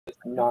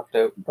knocked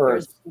out, or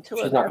until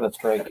she's not going to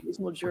strike. a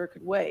reasonable juror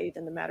could weigh,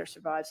 then the matter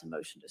survives a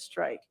motion to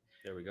strike.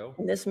 There we go.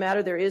 In this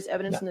matter, there is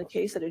evidence in the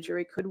case that a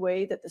jury could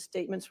weigh that the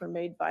statements were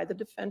made by the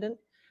defendant,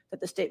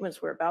 that the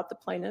statements were about the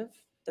plaintiff,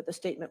 that the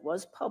statement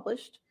was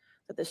published,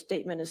 that the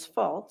statement is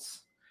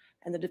false,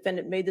 and the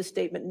defendant made the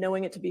statement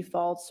knowing it to be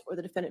false, or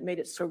the defendant made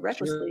it so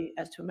recklessly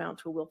as to amount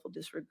to a willful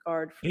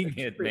disregard for the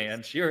truth.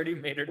 Man, she already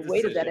made her The decision.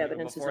 weight of that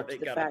evidence is up to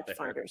the fact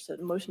finder. So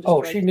the motion to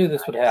strike. Oh, she knew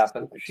this would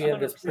happen. She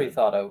had this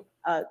pre-thought out.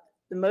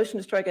 The motion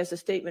to strike as a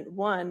statement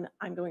one,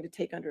 I'm going to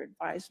take under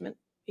advisement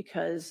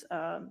because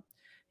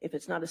if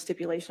it's not a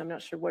stipulation, I'm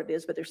not sure what it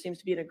is, but there seems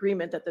to be an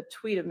agreement that the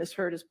tweet of Ms.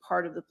 Hurd is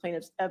part of the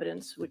plaintiff's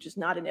evidence, which is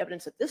not in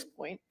evidence at this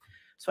point.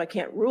 So I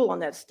can't rule on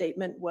that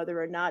statement, whether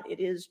or not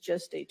it is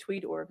just a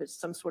tweet or if it's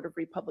some sort of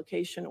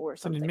republication or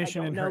something. An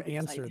admission in her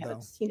answer, I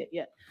haven't seen it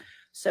yet.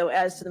 So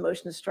as to the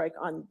motion to strike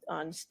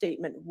on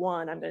statement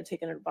one, I'm going to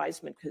take an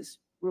advisement because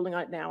ruling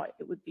on it now, it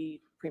would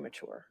be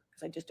premature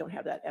because I just don't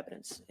have that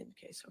evidence in the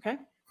case. Okay.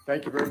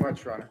 Thank you very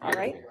much, Your Honor. All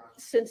right.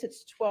 Since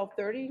it's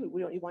 12:30,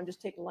 you want to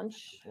just take a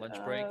lunch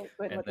break, go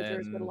ahead and let the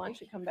jurors go to lunch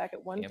and come back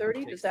at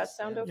 1:30. Does that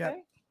sound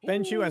okay? Yeah.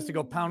 Ben Chu has to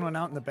go pound one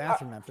out in the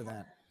bathroom after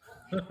that.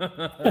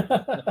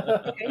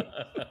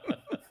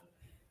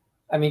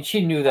 I mean,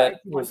 she knew that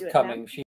was coming. She